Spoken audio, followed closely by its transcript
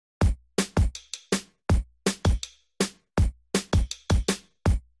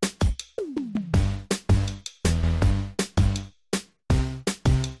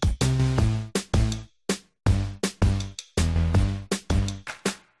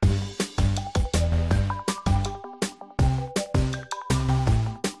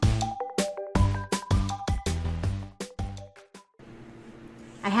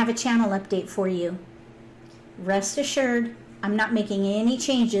I have a channel update for you. Rest assured, I'm not making any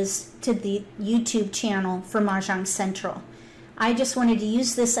changes to the YouTube channel for Mahjong Central. I just wanted to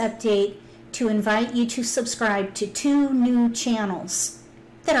use this update to invite you to subscribe to 2 new channels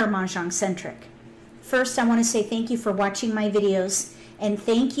that are Mahjong-centric. First, I want to say thank you for watching my videos and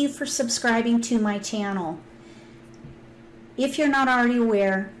thank you for subscribing to my channel. If you're not already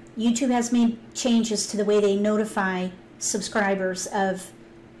aware, YouTube has made changes to the way they notify subscribers of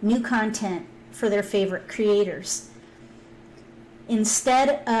new content for their favorite creators.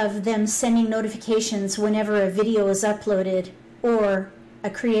 Instead of them sending notifications whenever a video is uploaded or a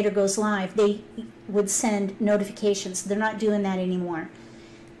creator goes live, they would send notifications. They're not doing that anymore.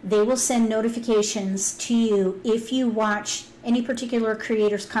 They will send notifications to you if you watch any particular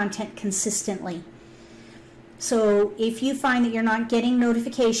creator's content consistently. So if you find that you're not getting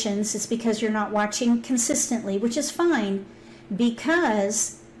notifications, it's because you're not watching consistently, which is fine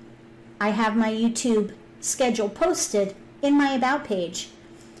because I have my YouTube schedule posted in my About page.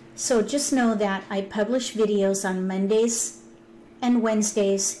 So just know that I publish videos on Mondays and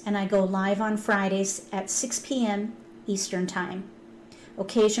Wednesdays, and I go live on Fridays at 6 p.m. Eastern Time.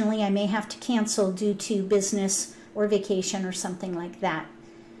 Occasionally I may have to cancel due to business or vacation or something like that.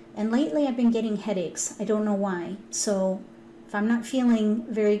 And lately I've been getting headaches. I don't know why. So if I'm not feeling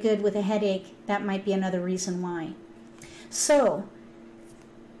very good with a headache, that might be another reason why. So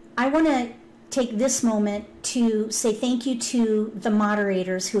I want to take this moment to say thank you to the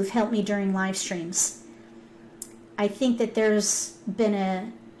moderators who have helped me during live streams. I think that there's been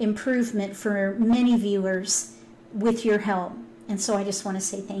an improvement for many viewers with your help. And so I just want to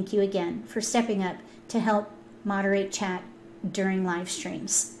say thank you again for stepping up to help moderate chat during live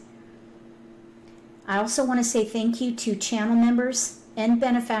streams. I also want to say thank you to channel members and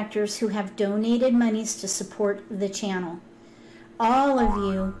benefactors who have donated monies to support the channel. All of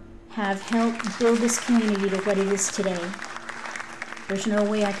you have helped build this community to what it is today. There's no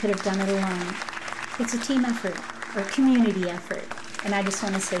way I could have done it alone. It's a team effort or community effort, and I just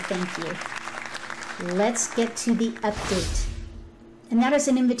want to say thank you. Let's get to the update. And that is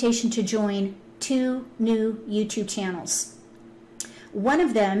an invitation to join 2 new YouTube channels. One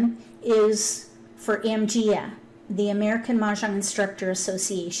of them is for AMGA, the American Mah Jongg Instructor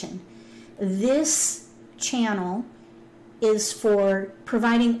Association. This channel is for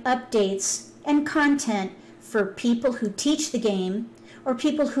providing updates and content for people who teach the game or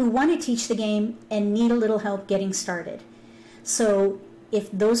people who want to teach the game and need a little help getting started. So if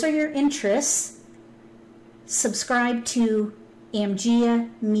those are your interests, subscribe to AMGA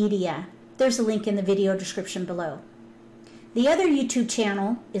Media. There's a link in the video description below. The other YouTube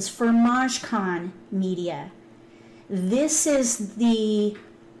channel is for Mahj Media. This is the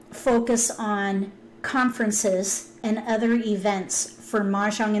focus on conferences and other events for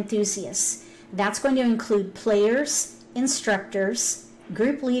Mahjong enthusiasts. That's going to include players, instructors,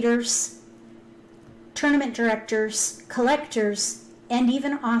 group leaders, tournament directors, collectors, and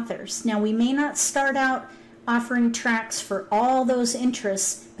even authors. Now, we may not start out offering tracks for all those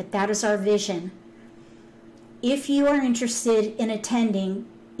interests, but that is our vision. If you are interested in attending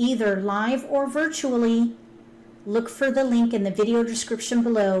either live or virtually, look for the link in the video description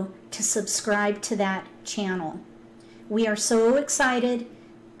below to subscribe to that channel. We are so excited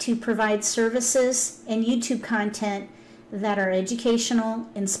to provide services and YouTube content that are educational,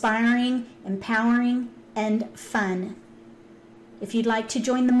 inspiring, empowering, and fun. If you'd like to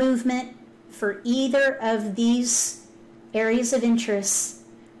join the movement for either of these areas of interest,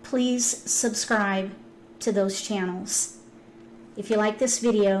 please subscribe to those channels. If you like this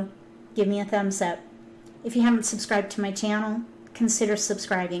video, give me a thumbs up. If you haven't subscribed to my channel, consider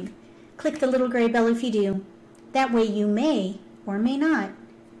subscribing. Click the little gray bell if you do. That way you may or may not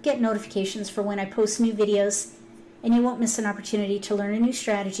get notifications for when I post new videos, and you won't miss an opportunity to learn a new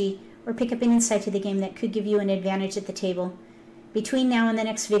strategy or pick up an insight to the game that could give you an advantage at the table. Between now and the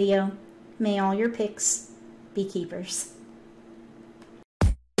next video, may all your picks be keepers.